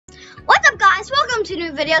What's up, guys? Welcome to a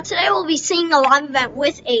new video. Today we'll be seeing a live event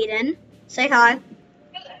with Aiden. Say hi.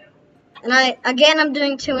 And I'm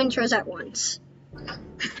doing 2 intros at once.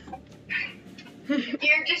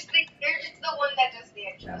 You're just the one that does the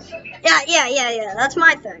intros. Okay. Yeah. That's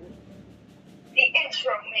my thing. The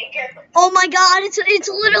intro maker. Oh my God, it's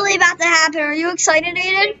literally about to happen. Are you excited,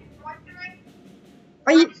 Aiden?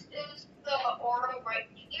 Are you? Is the aura right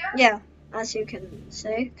here? Yeah, as you can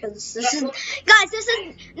see, because this is, guys, this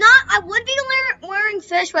is not. I would be wearing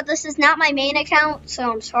fish, but this is not my main account, so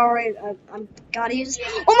I'm sorry. I'm gotta use.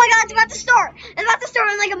 Oh my God, it's about to start. It's about to start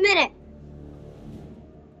in like a minute.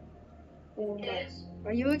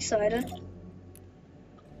 Are you excited?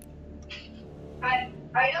 I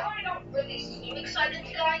know I don't really seem excited,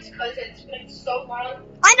 guys, because it's been so long.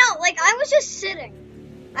 I know, like I was just sitting.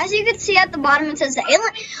 As you can see at the bottom, it says the alien.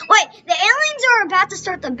 Wait, the aliens are about to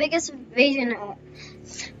start the biggest invasion.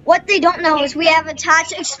 What they don't know is we have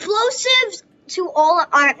attached explosives to all of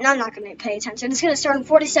our. No, I'm not going to pay attention. It's going to start in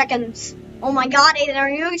 40 seconds. Oh my God, Aiden, are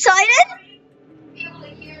you excited? Are you able to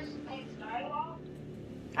hear Stone's dialogue?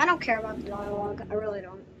 I don't care about the dialogue. I really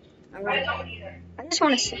don't. I don't either. I just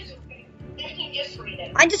want to see. They can just read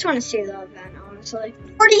it. I just want to see the event, honestly.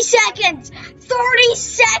 30 seconds. 30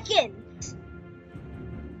 seconds.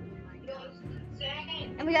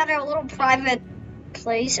 And we got our little private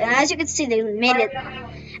place, and as you can see, they made it.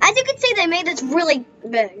 As you can see, they made it really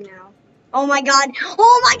big now. Oh my God!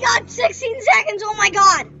 Oh my God! 16 seconds! Oh my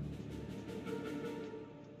God!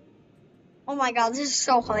 Oh my God! This is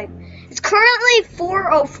so hype. It's currently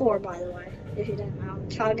 4:04, by the way. If you didn't know,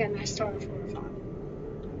 try to get my start at 4:05.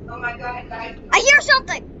 Oh my God, guys! I hear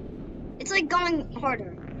something. It's like going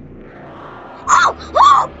harder. Oh!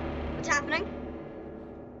 Oh! What's happening?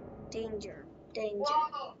 Danger. Danger.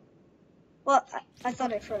 Whoa. Well, I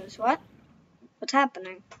thought I froze. What? What's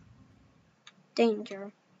happening?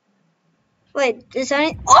 Danger. Wait, is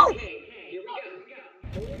any? Oh!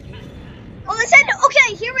 Oh, they said,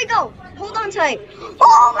 okay, here we go. Hold on tight.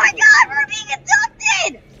 Oh my God, we're being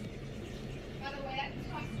adopted! By the way, I can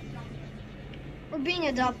talk to something. We're being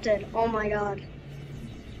adopted. Oh my God.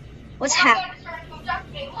 What's Oh, happening? I'm gonna start to adopt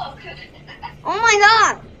me. Look. Oh my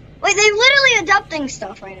God. Wait, they're literally adopting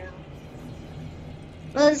stuff right now.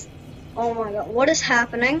 Oh my God, what is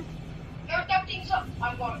happening? You're adopting something.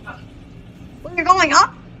 I'm going up. When you're going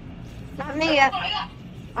up? Not me yet. I'm going up.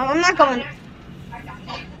 I'm not going. I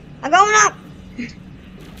got it. I'm going up.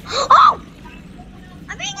 Oh!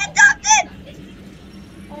 I'm being adopted!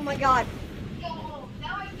 Oh my God. So,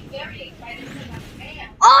 now I'm very excited because I'm a fan.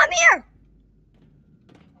 Oh, I'm here!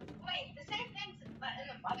 Wait, the same things but in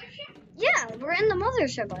the mothership? Yeah, we're in the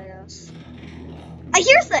mothership, I guess. I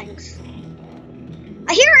hear things.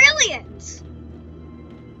 I hear aliens.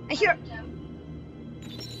 I hear.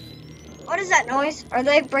 What is that noise? Are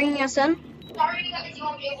they bringing us in? Sorry that you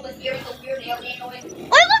won't be able to hear the weird alien noise. Oh,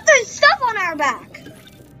 look, there's stuff on our back.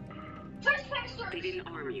 Trespassers! They didn't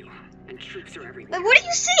arm you, and troops are everywhere. Wait, what do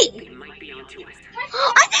you see? They might be onto us.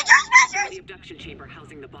 I see The trespassers! abduction chamber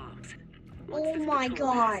housing the bombs. Oh Once my this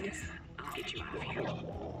patrol God. passes, I'll get you out of here.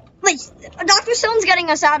 Wait, Dr. Stone's getting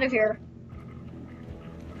us out of here.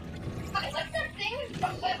 What's that thing?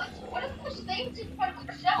 What are those things in front of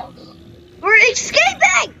ourselves? We're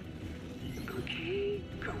escaping! Okay,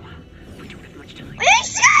 go on. We don't have much time. We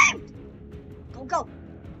escaped! Go.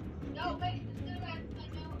 No, wait, this dude I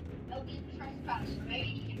know alien trespasser. Maybe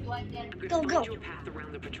he can blend in. I'm Go, gonna go. find you a path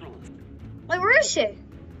around the patrols. Wait, where is she?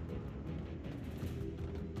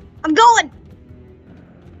 I'm going!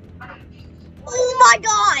 Oh my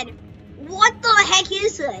God! What the heck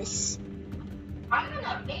is this? I'm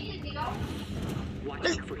gonna amaze, you know? Watch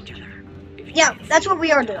out for each other. If you Yeah, can't that's see what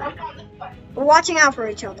we are I'm doing. on the fight. We're watching out for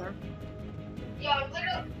each other. Yeah, I'm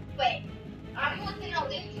literally. Wait. I'm with an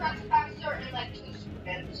alien trespasser and like 2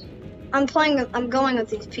 students. I'm going with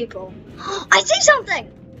these people. I see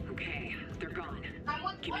something! Okay, they're gone. I'm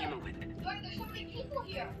with Give me a one. moment. Look, there's so many people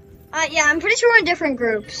here. Yeah, I'm pretty sure we're in different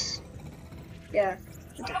groups. Yeah.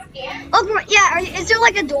 Again? Look, yeah, is there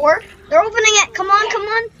like a door? They're opening it. Come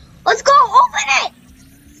on. Let's go, open it!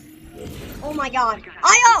 Oh my God.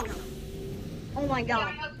 I.O. Oh my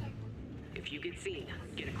God. If you get seen,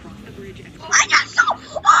 get across the bridge and I just saw,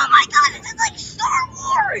 oh my God, this is like Star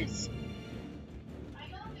Wars! I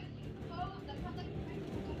know there's UFOs. That's what they.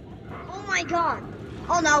 Oh my God.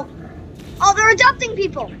 Oh no. Oh, they're adopting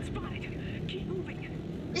people. spotted. Keep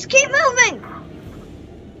moving. Just keep moving.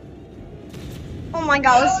 Oh my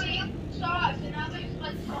God. Oh, you saw us, and now there's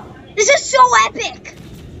like so many. This is so epic.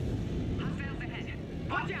 Hostiles ahead.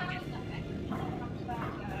 Watch out.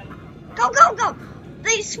 Go.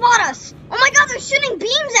 They spot us. Oh my God, they're shooting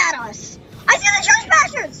beams at us. I see the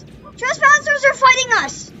trespassers. fighting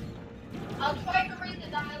us? I'll try to read the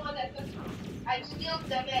dialogue at the top. I still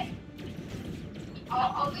them in.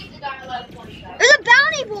 I'll read the dialogue for you guys. There's a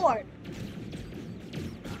bounty board.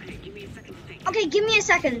 Okay, give me a second to think. Okay, give me a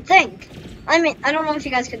second to think. I mean, I don't know if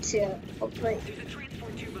you guys could see it. Hopefully. There's a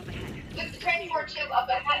transport tube up ahead. There's a transport tube up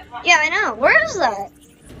ahead. Yeah, I know. Where is that?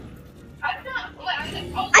 I don't know.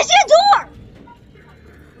 Oh, I see a door.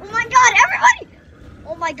 Oh my god, everybody!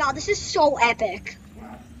 Oh my god, this is so epic.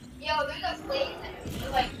 yo, there's a place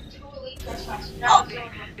that like 2 elite trespassers. Oh,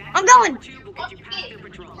 I'm going. Tube will get you past their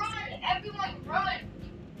patrol. Run, everyone, run!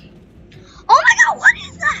 Oh my god, what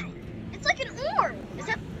is that? It's like an orb. Is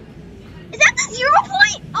that the 0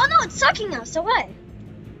 point? Oh no, it's sucking us away.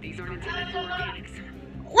 These aren't intended for organics.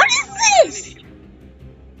 What is this?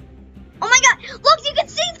 Oh my god, look, you can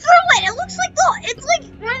see through it. It looks like it's like.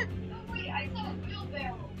 No, wait, I saw a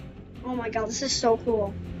wheelbarrow. Oh my god, this is so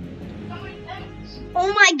cool. So many things.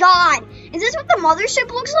 Oh my god, is this what the mothership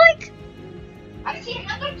looks like? I see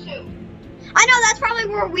another 2. I know, that's probably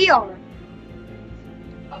where we are.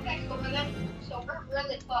 Okay, so we're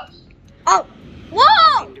really close. Oh,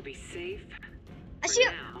 whoa! Seem to be safe. I see.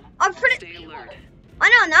 Now, I'm pretty. stay alert. I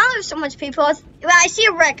know, now there's so much people. I see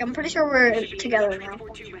a wreck. I'm pretty sure we're together now.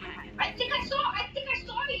 Transport tube ahead. I think I saw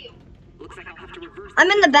you. Looks like I'll have to reverse. I'm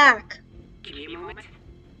in the back. Give me a moment.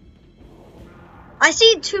 I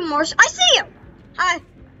see 2 more. I see him. Hi. Okay,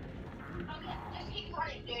 just keep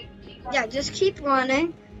running, dude. Keep running. Yeah, just keep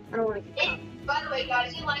running. I don't want to get. By the way,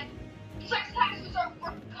 guys, trespassers are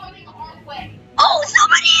coming our way. Oh,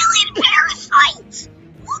 somebody alien parasites!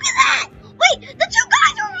 Look at that! Wait, the 2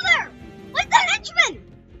 guys over there! Like the henchmen!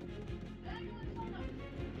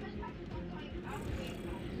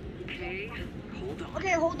 Okay, hold on.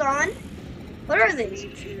 Okay, hold on. What are these?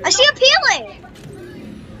 Need to- I see a peeling!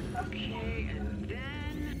 Okay, and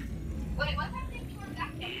then Wait, what's happening towards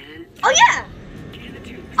that? and Oh, yeah! get the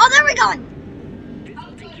tube. Oh, there we go! This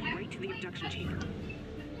will take you right to the abduction chamber.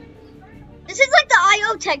 This is like the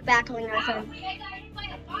IO tech backling, I think. Wait, I got hit by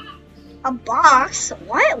a box. A box?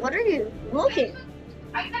 What? What are you looking?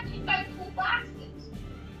 I got hit by 2 boxes.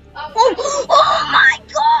 Oh my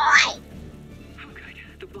god! Oh, good.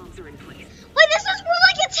 The bombs are in place. Wait, this is where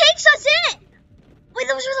like it takes us in! Wait,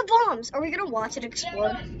 those are the bombs. Are we gonna watch it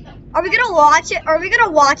explode? Are we gonna watch it? Are we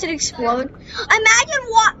gonna watch it explode? Imagine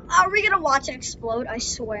what? Are we gonna watch it explode? I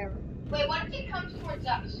swear. Wait, what if it comes towards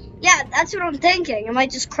us? Yeah, that's what I'm thinking. It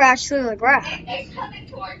might just crash through the ground. It's coming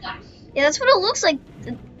towards us. Yeah, that's what it looks like.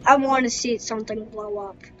 I want to see something blow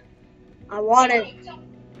up. I want it. So,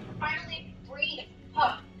 finally breathe.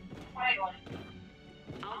 Huh. Finally.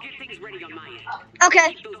 I'll get things ready on my end.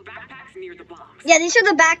 Okay. Keep those backpacks near the bombs. Yeah, these are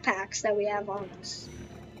the backpacks that we have on us.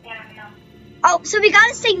 Yeah, I know. Oh, so we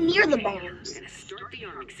gotta stay near the Okay, bombs. I'm gonna start the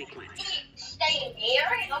arming sequence. Stay near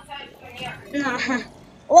it? Okay, we're near it. Nah.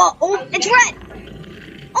 Whoa, oh, it's red.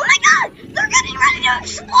 Oh my god, they're getting ready to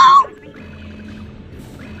explode.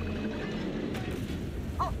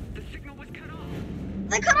 The signal was cut off.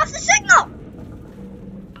 They cut off the signal.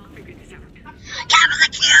 I'll figure this out. Give me the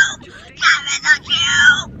cube. Give me the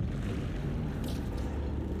cube.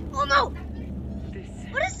 Oh no, This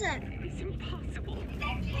what is that? is impossible.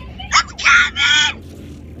 That's Kevin.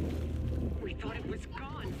 We thought it was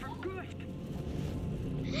gone for good.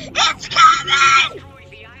 It's Kevin. Destroy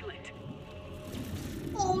the island.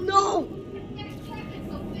 Oh no.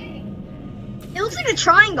 It looks like a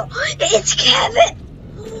triangle. It's Kevin.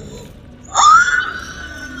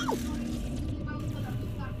 Oh!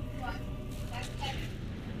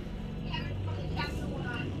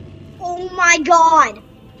 Oh my god.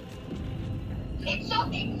 It's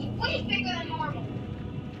way bigger than normal.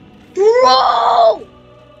 Bro!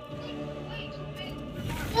 Way too big.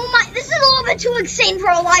 Oh my, this is a little bit too insane for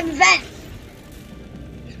a live event.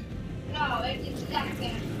 No, it's that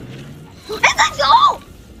big. It's like, oh!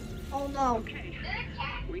 Oh no. Okay,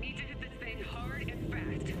 we need to hit this thing hard and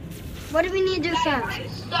fast. What do we need to do fast? I'm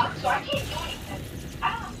stuck, so I can't do anything.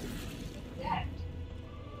 I don't know. Yeah.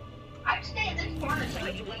 I'm staying in this corner so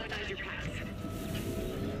Let's you can weaponize your packs.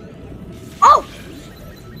 Oh!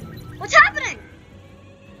 What's happening?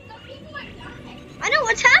 Some people are dying. I know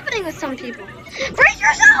what's happening with some people. Brace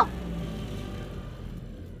yourself!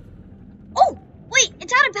 Oh, wait,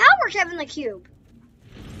 it's out of power, Kevin the Cube.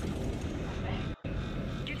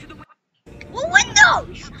 Get to the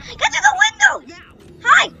Windows! Get to the windows!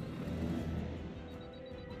 Hi!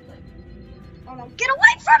 Oh no, get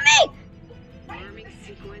away from me! arming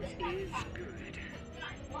sequence is good.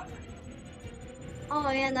 Oh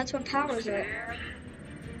yeah, that's what powers it.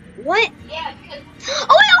 What? Yeah, because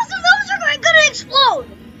Oh wait, also those are gonna explode!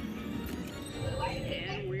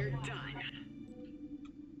 And we're done.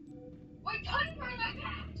 we're done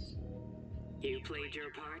packs. You played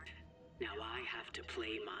your part. Now I have to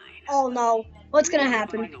play mine. Oh no. What's gonna We're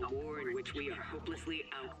happen? fighting a war in which we are hopelessly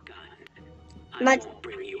outgunned. I Imagine- won't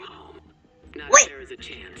bring you home. Not Wait. if there is a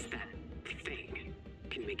chance that thing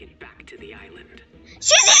can make it back to the island.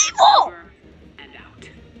 She's evil! Over and out.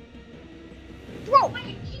 Bro,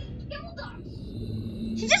 Wait, she killed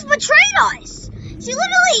us. she just betrayed us!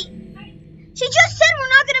 She just said we're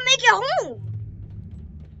not gonna make it home!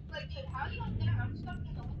 Like, dude, how are you up there? I'm stuck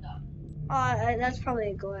in the window. That's probably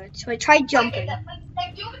a glitch. Wait, try jumping.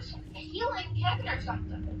 Like, dude's healing Kevin or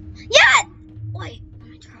something. Yeah! Wait, let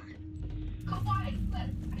me try. Come on, I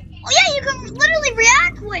can't. Oh yeah, you can literally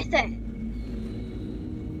react with it!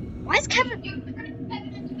 Why is Kevin... You're turning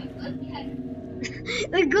Kevin into a good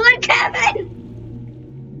Kevin. the good Kevin!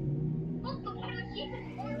 Look, the water keeps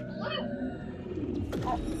more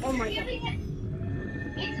blue. Oh my god. Giving it.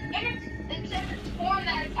 It's in its form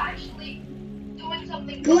that it's actually doing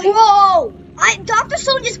something good. Bro! Dr.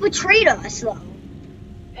 Stone just betrayed us, though.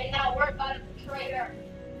 And now we're about to betray her.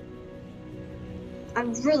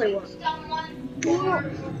 I'm really worried. Someone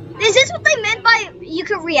Is this what they meant by you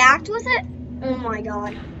could react with it? Oh my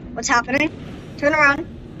god. What's happening? Turn around.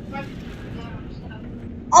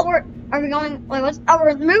 Oh, are we going? Wait,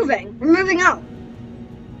 we're moving. We're moving out.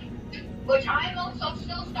 Which I'm also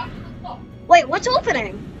still stuck in the book. Wait, what's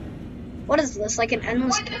opening? What is this? Like an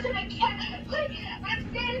endless... Wait, there's a Kevin. Wait, I'm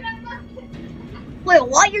standing on nothing. Wait,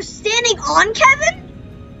 what? You're standing on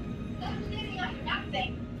Kevin? I'm standing on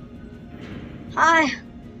nothing. Hi.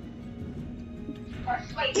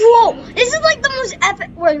 Wait, Bro, this is like the most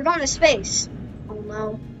epic... Wait, we're going to space. Oh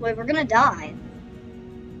no. Wait, we're gonna die.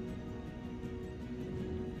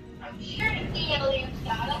 I'm sure the aliens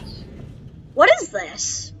got us. What is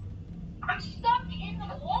this? I'm stuck in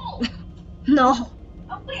the wall. No.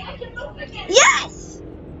 Oh, wait, I can move again. Yes!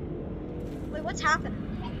 Wait, what's happening?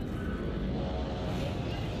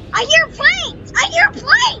 I hear planes! I hear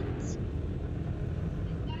planes!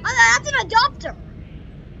 Oh, that's an adopter.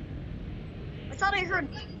 I thought I heard...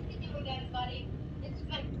 Good to see you again, buddy. It's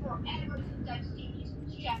been forever since I've seen you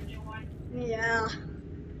since chapter 1. Yeah.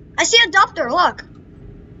 I see a adopter, look.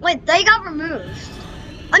 Wait, they got removed.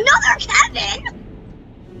 Another Kevin?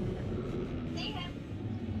 They have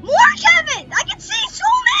More Kevin! I can see so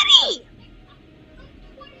many!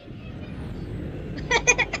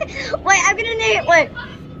 Wait, I'm gonna name... Wait,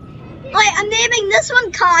 I'm naming this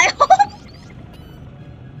one Kyle.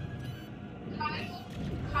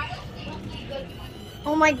 Kyle's the only good one.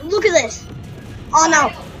 Oh my... Look at this. Oh no.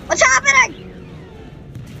 What's happening?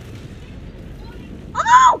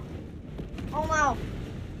 Oh no! Oh no.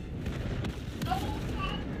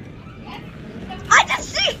 I just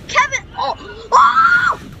see Kevin. Oh!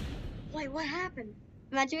 Oh! Wait, what happened?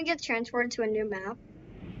 Imagine we get transported to a new map.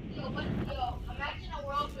 Yo, imagine a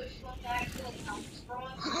world where someone actually helps from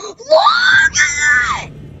us. Look at that!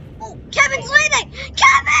 Oh, Kevin's landing!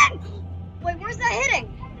 Kevin! Wait, where's that hitting?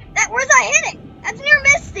 Where's that hitting? That's near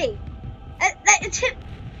Misty. It's hit.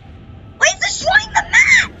 Wait, it's destroying the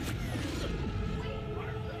map!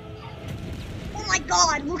 Oh my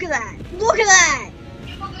god, look at that. Look at that!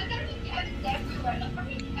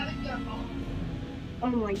 Oh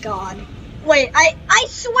my god. Wait, I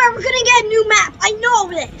swear we're gonna get a new map. I know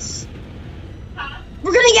this. Huh?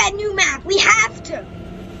 We're gonna get a new map. We have to.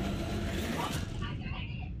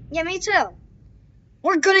 Yeah, me too.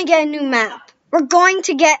 We're gonna get a new map. We're going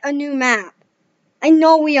to get a new map. I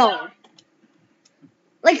know we are.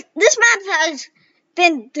 Like, this map has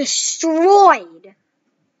been destroyed.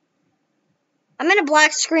 I'm in a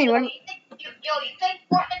black screen. You think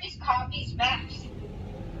Fortnite just copies maps?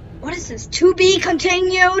 What is this? To be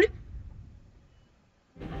continued?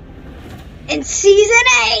 In season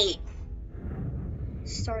 8!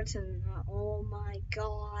 Starts in, oh my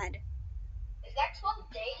god. Is that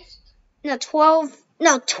 12 days?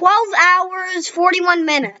 No, 12 hours, 41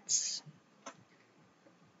 minutes.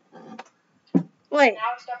 Wait, Now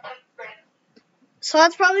it's stuck on print. so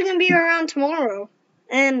that's probably gonna be around tomorrow.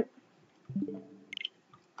 And,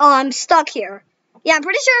 oh, I'm stuck here. Yeah, I'm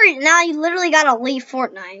pretty sure now you literally gotta leave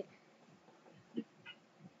Fortnite.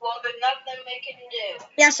 Well, there's nothing they can do.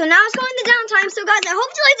 Yeah, so now it's going to downtime. So guys, I hope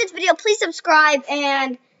you liked this video. Please subscribe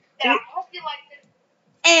and Yeah, I hope you liked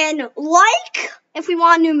it. like if we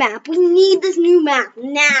want a new map. We need this new map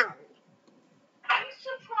now. I'm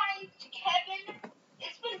surprised, Kevin.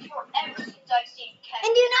 It's been forever since I've seen Kevin.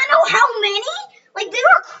 And do you not know how many? Like, they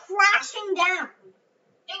were crashing down.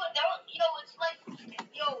 It's like,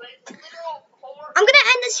 it's literal horror. I'm going to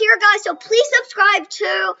end this here, guys. So please subscribe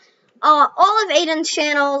to all of Aiden's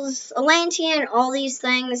channels, Atlantean, all these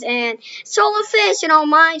things, and Solofish and all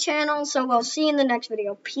my channels. So we'll see you in the next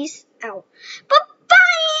video. Peace out. Bye.